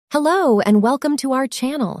Hello and welcome to our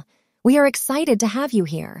channel. We are excited to have you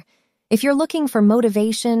here. If you're looking for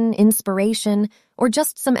motivation, inspiration, or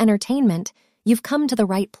just some entertainment, you've come to the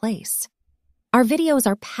right place. Our videos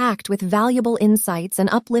are packed with valuable insights and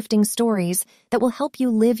uplifting stories that will help you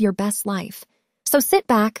live your best life. So sit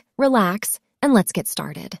back, relax, and let's get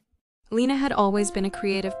started. Lena had always been a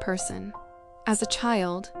creative person. As a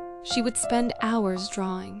child, she would spend hours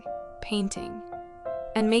drawing, painting,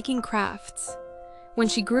 and making crafts. When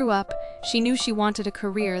she grew up, she knew she wanted a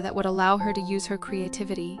career that would allow her to use her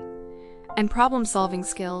creativity and problem-solving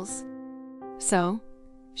skills. So,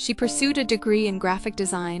 she pursued a degree in graphic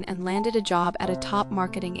design and landed a job at a top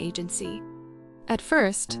marketing agency. At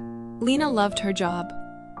first, Lena loved her job.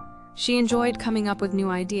 She enjoyed coming up with new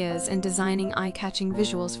ideas and designing eye-catching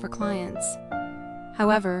visuals for clients.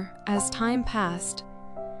 However, as time passed,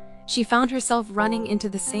 she found herself running into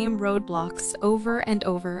the same roadblocks over and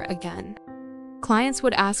over again. Clients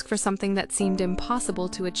would ask for something that seemed impossible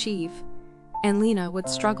to achieve, and Lena would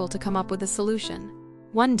struggle to come up with a solution.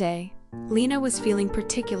 One day, Lena was feeling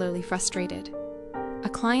particularly frustrated. A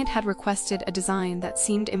client had requested a design that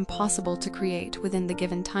seemed impossible to create within the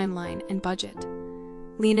given timeline and budget.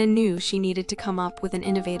 Lena knew she needed to come up with an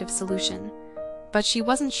innovative solution, but she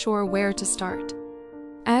wasn't sure where to start.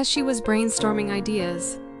 As she was brainstorming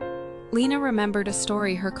ideas, Lena remembered a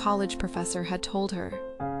story her college professor had told her.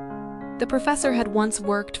 The professor had once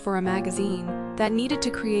worked for a magazine that needed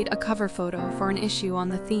to create a cover photo for an issue on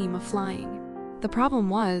the theme of flying. The problem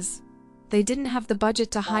was, they didn't have the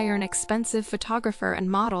budget to hire an expensive photographer and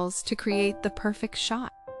models to create the perfect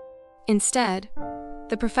shot. Instead,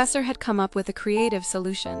 the professor had come up with a creative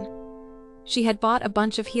solution. She had bought a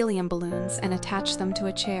bunch of helium balloons and attached them to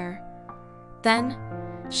a chair. Then,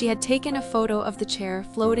 she had taken a photo of the chair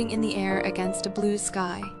floating in the air against a blue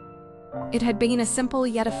sky. It had been a simple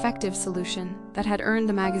yet effective solution that had earned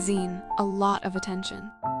the magazine a lot of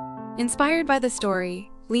attention. Inspired by the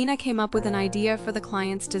story, Lena came up with an idea for the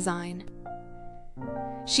client's design.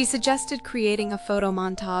 She suggested creating a photo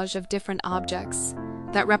montage of different objects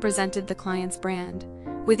that represented the client's brand,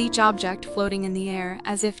 with each object floating in the air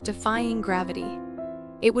as if defying gravity.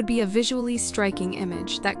 It would be a visually striking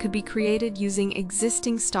image that could be created using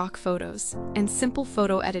existing stock photos and simple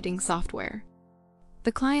photo editing software.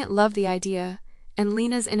 The client loved the idea, and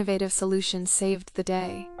Lena's innovative solution saved the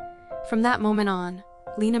day. From that moment on,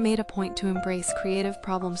 Lena made a point to embrace creative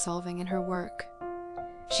problem-solving in her work.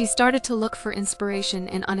 She started to look for inspiration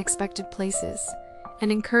in unexpected places,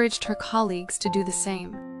 and encouraged her colleagues to do the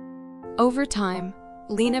same. Over time,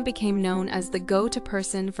 Lena became known as the go-to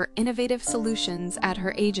person for innovative solutions at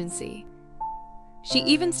her agency. She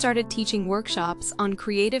even started teaching workshops on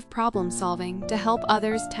creative problem-solving to help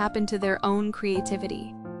others tap into their own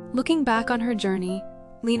creativity. Looking back on her journey,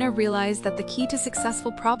 Lena realized that the key to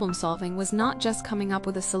successful problem-solving was not just coming up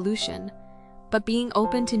with a solution, but being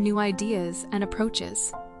open to new ideas and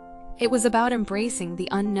approaches. It was about embracing the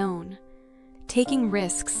unknown, taking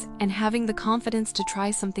risks, and having the confidence to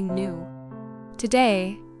try something new.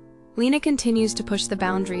 Today, Lena continues to push the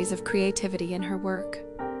boundaries of creativity in her work.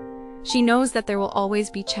 She knows that there will always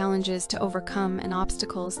be challenges to overcome and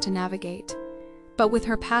obstacles to navigate. But with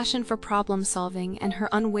her passion for problem-solving and her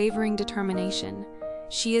unwavering determination,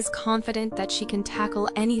 she is confident that she can tackle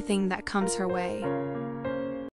anything that comes her way.